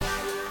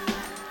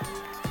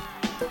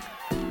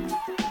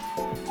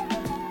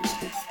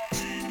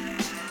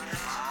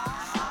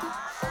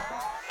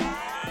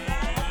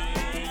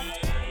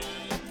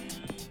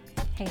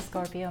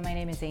Scorpio. My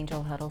name is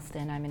Angel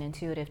Huddleston. I'm an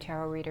intuitive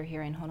tarot reader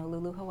here in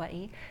Honolulu,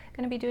 Hawaii.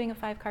 Going to be doing a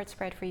 5-card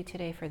spread for you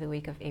today for the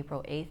week of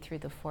April 8th through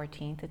the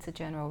 14th. It's a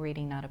general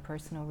reading, not a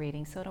personal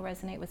reading, so it'll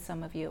resonate with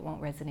some of you. It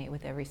won't resonate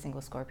with every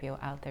single Scorpio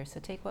out there, so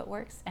take what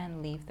works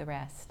and leave the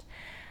rest.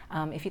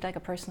 If you'd like a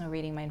personal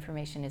reading, my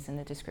information is in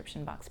the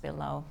description box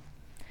below.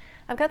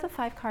 I've got the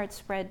 5-card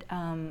spread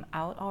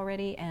out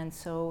already, and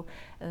so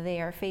they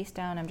are face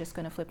down. I'm just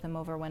going to flip them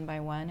over one by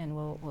one, and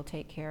we'll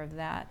take care of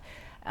that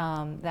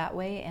that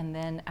way. And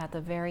then at the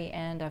very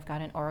end, I've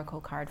got an oracle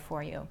card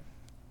for you.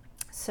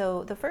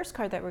 So the first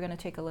card that we're going to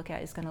take a look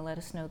at is going to let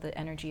us know the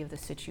energy of the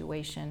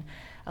situation,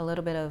 a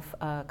little bit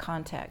of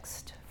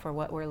context for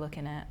what we're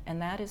looking at,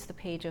 and that is the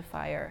Page of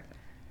Fire.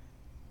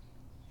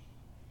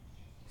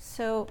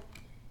 So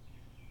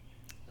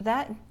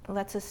that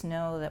lets us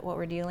know that what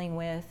we're dealing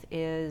with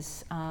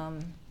is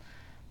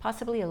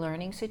possibly a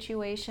learning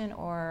situation,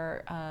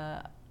 or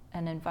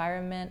an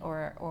environment,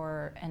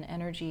 or an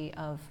energy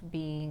of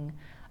being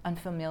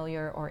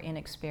unfamiliar or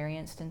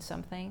inexperienced in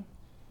something.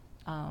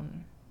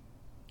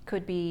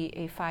 Could be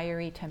a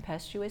fiery,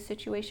 tempestuous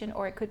situation,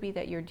 or it could be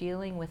that you're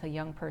dealing with a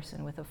young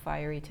person with a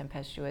fiery,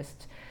 tempestuous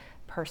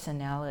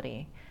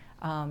personality.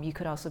 You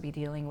could also be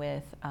dealing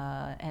with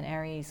an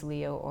Aries,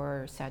 Leo,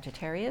 or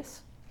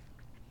Sagittarius.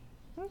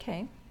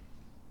 Okay.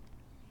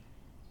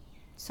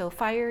 So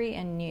fiery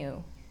and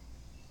new.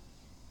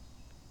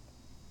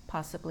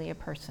 Possibly a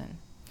person.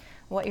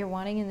 What you're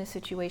wanting in this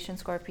situation,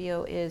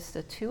 Scorpio, is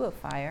the Two of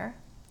Fire.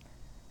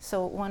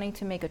 So wanting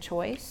to make a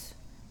choice,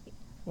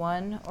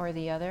 one or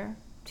the other,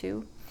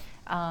 two,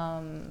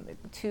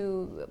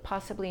 to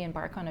possibly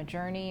embark on a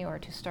journey or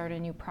to start a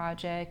new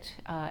project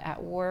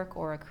at work,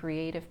 or a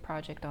creative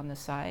project on the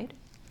side.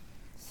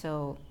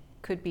 So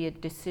could be a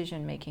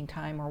decision-making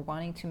time, or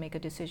wanting to make a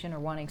decision, or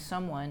wanting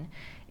someone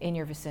in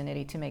your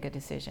vicinity to make a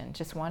decision,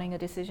 just wanting a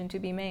decision to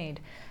be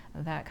made,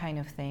 that kind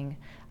of thing.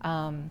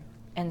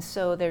 And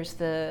so there's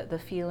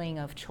the feeling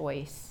of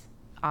choice,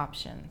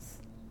 options.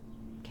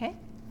 Okay?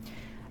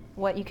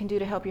 What you can do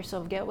to help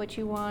yourself get what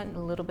you want, a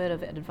little bit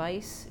of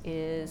advice,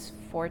 is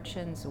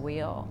Fortune's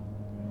Wheel.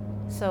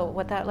 So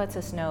what that lets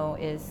us know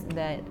is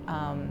that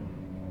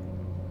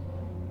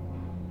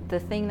the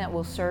thing that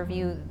will serve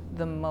you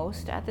the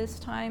most at this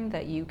time,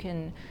 that you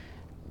can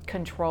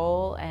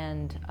control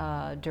and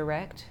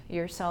direct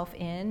yourself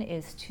in,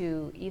 is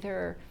to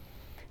either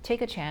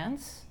take a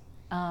chance,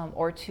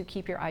 or to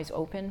keep your eyes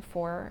open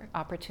for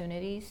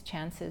opportunities,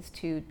 chances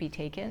to be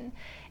taken.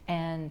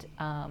 And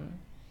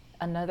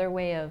another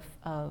way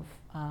of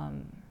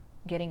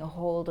getting a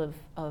hold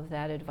of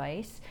that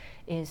advice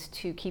is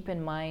to keep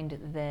in mind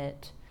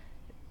that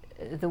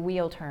the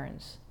wheel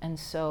turns. And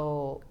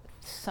so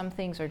some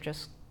things are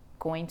just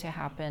going to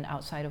happen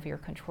outside of your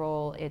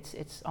control.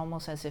 It's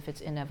almost as if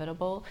it's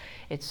inevitable.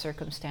 It's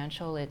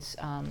circumstantial. It's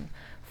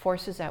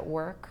forces at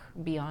work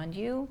beyond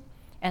you.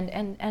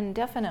 And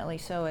definitely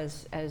so,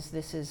 as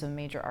this is a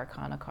major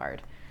arcana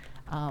card.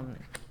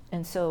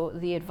 And so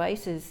the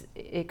advice is,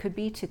 it could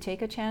be to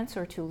take a chance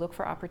or to look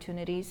for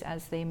opportunities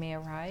as they may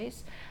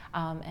arise.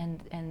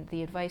 And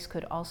the advice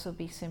could also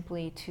be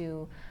simply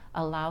to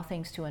allow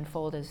things to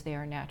unfold as they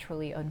are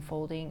naturally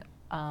unfolding,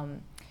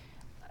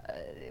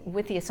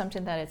 with the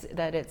assumption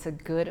that it's a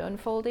good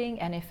unfolding.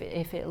 And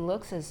if it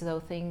looks as though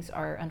things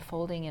are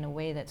unfolding in a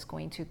way that's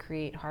going to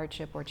create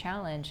hardship or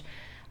challenge,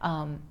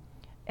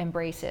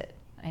 embrace it.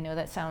 I know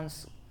that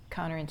sounds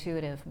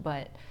counterintuitive,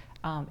 but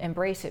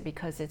embrace it,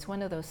 because it's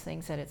one of those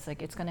things that it's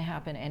like it's going to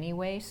happen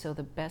anyway. So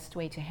the best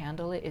way to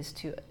handle it is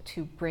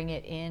to bring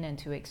it in and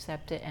to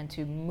accept it and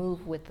to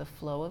move with the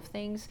flow of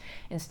things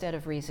instead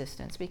of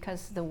resistance,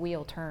 because the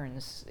wheel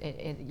turns.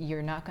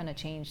 You're not going to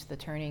change the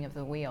turning of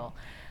the wheel.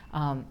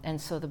 And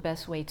so the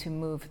best way to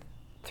move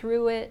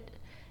through it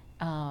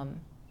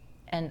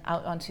and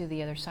out onto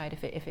the other side,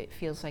 if it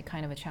feels like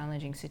kind of a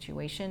challenging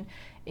situation,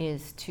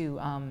 is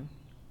to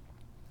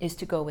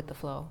go with the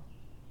flow.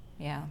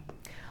 Yeah.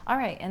 All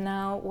right, and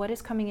now what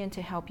is coming in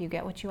to help you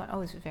get what you want?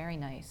 Oh, it's very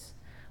nice.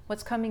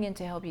 What's coming in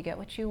to help you get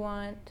what you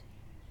want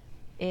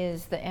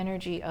is the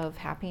energy of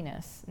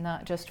happiness,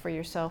 not just for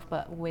yourself,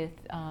 but with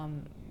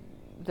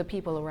the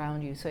people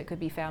around you. So it could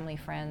be family,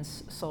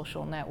 friends,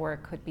 social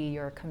network, could be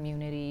your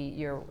community,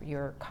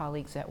 your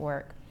colleagues at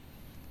work.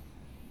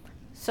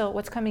 So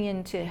what's coming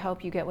in to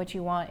help you get what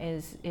you want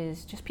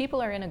is just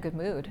people are in a good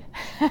mood,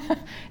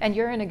 and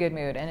you're in a good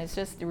mood, and it's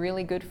just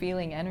really good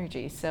feeling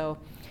energy. So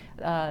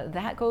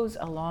that goes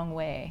a long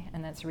way,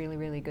 and that's really,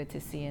 really good to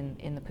see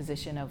in the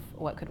position of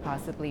what could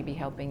possibly be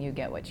helping you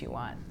get what you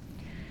want.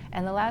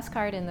 And the last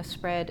card in the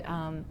spread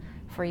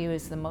for you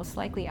is the most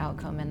likely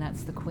outcome, and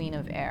that's the Queen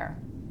of Air.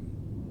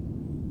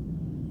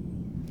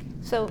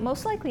 So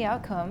most likely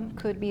outcome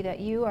could be that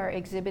you are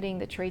exhibiting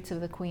the traits of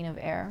the Queen of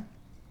Air.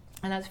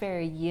 And that's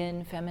very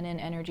yin, feminine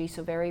energy,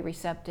 so very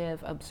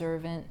receptive,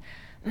 observant,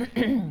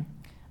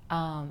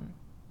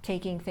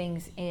 taking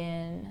things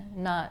in,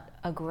 not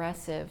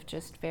aggressive,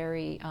 just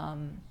very,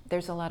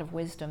 there's a lot of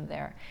wisdom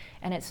there.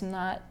 And it's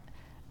not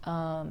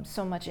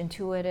so much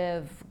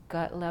intuitive,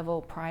 gut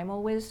level,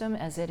 primal wisdom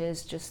as it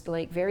is just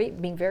like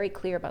being very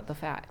clear about the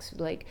facts,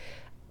 like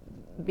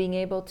being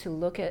able to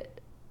look at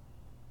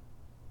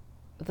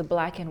the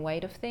black and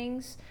white of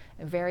things,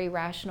 very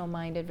rational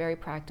minded, very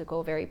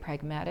practical, very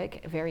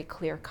pragmatic, very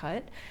clear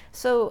cut.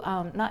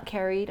 So not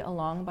carried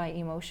along by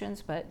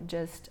emotions, but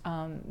just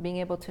being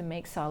able to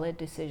make solid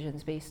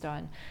decisions based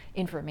on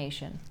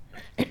information.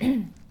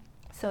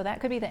 So that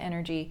could be the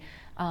energy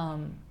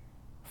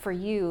for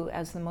you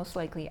as the most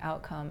likely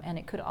outcome. And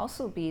it could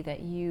also be that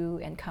you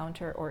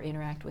encounter or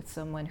interact with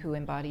someone who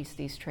embodies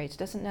these traits.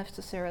 Doesn't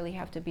necessarily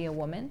have to be a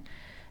woman,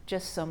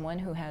 just someone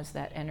who has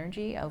that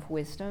energy of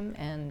wisdom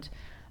and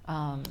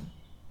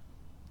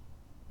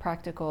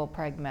practical,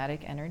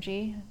 pragmatic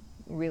energy,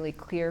 really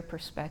clear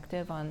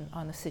perspective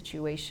on the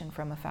situation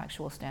from a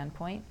factual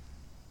standpoint.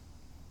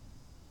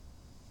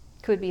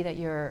 Could be that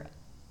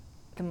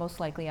the most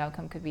likely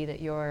outcome could be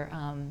that you're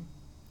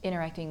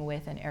interacting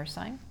with an air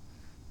sign.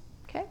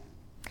 Okay?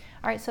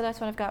 All right, so that's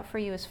what I've got for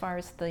you as far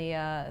as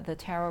the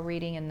tarot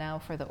reading, and now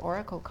for the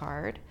oracle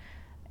card.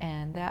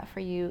 And that for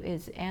you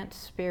is Ant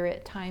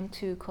Spirit, Time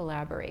to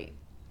Collaborate.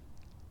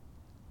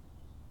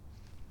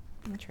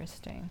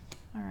 Interesting.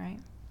 All right.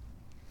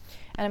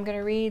 And I'm going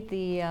to read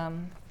the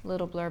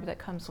little blurb that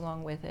comes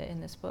along with it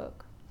in this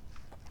book.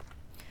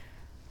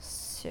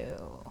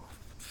 So,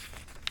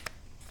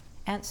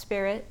 Ant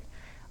Spirit.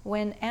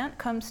 When Ant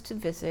comes to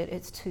visit,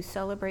 it's to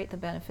celebrate the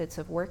benefits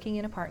of working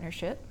in a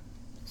partnership.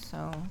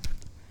 So,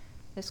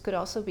 this could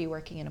also be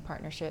working in a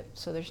partnership.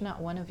 So, there's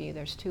not one of you,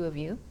 there's two of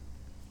you.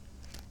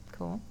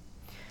 Cool.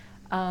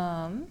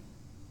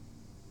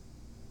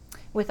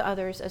 With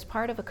others as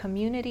part of a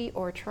community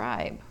or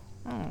tribe.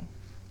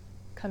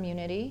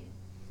 Community.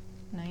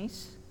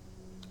 Nice.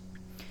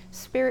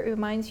 Spirit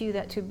reminds you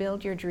that to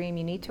build your dream,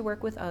 you need to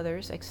work with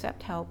others,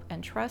 accept help,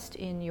 and trust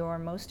in your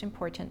most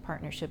important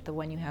partnership, the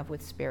one you have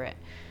with Spirit.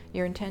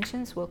 Your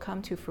intentions will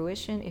come to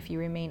fruition if you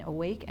remain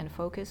awake and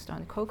focused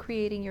on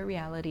co-creating your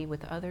reality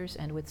with others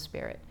and with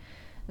Spirit.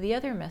 The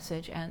other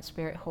message Ant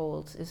Spirit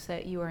holds is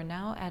that you are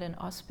now at an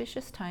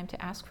auspicious time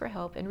to ask for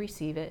help and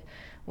receive it,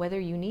 whether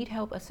you need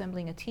help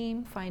assembling a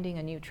team, finding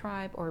a new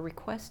tribe, or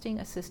requesting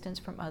assistance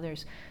from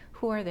others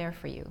who are there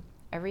for you.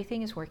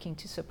 Everything is working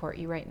to support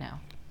you right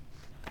now.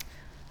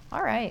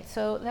 All right,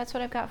 so that's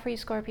what I've got for you,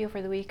 Scorpio,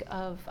 for the week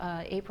of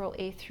April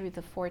 8th through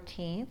the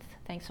 14th.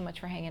 Thanks so much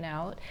for hanging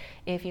out.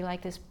 If you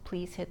like this,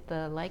 please hit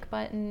the like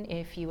button.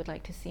 If you would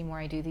like to see more,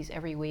 I do these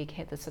every week,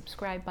 hit the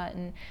subscribe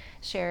button.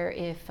 Share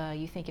if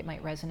you think it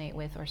might resonate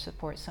with or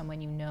support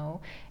someone you know.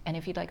 And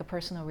if you'd like a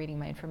personal reading,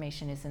 my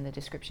information is in the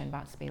description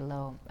box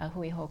below.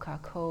 Ahui ho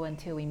kako,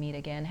 until we meet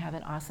again. Have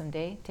an awesome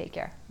day. Take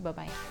care.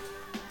 Bye-bye.